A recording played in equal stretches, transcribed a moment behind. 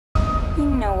You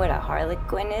know what a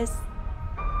harlequin is?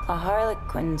 A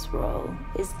harlequin's role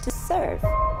is to serve.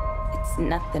 It's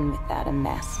nothing without a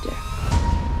master.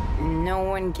 No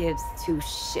one gives two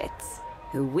shits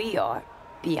who we are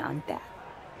beyond that.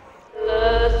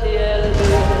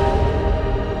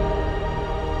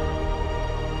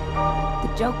 The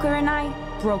Joker and I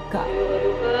broke up.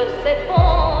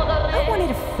 I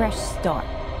wanted a fresh start.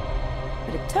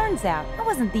 But it turns out I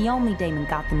wasn't the only dame in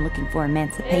Gotham looking for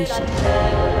emancipation.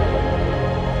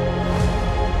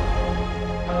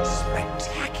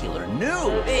 Spectacular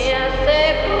news!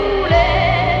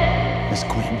 Miss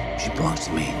Quinn, she belongs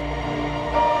to me.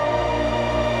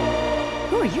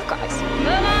 Who are you guys?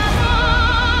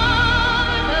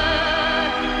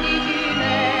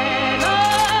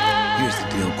 Here's the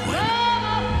deal, Quinn.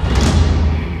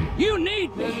 You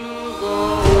need me!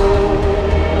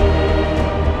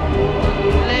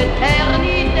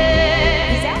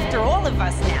 He's after all of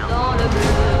us now.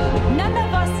 None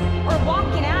of us are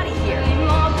walking out of here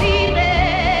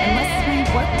unless we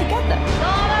work together.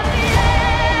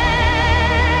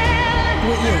 You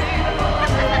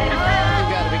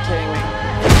gotta be kidding me.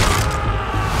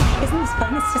 Isn't this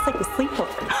fun? It's just like a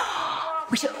sleepover.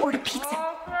 We should order pizza.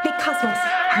 Big cosmos.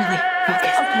 Harley,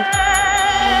 focus. Okay.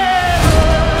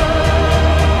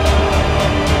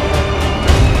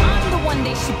 I'm the one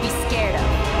they should be scared of.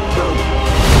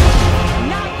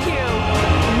 Not you.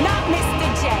 Not Mr.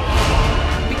 J.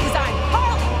 Because I'm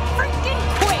Harley freaking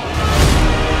Quinn.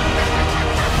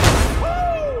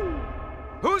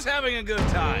 Who's having a good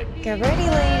time? Get ready,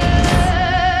 ladies.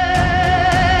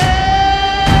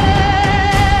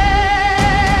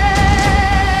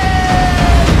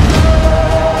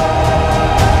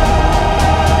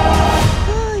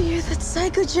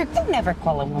 Psycho chick. I never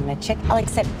call a woman a chick. I'll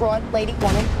accept broad, lady,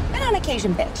 woman, and on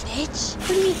occasion bitch. Bitch?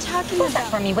 What are you talking about? That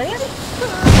for me, will you?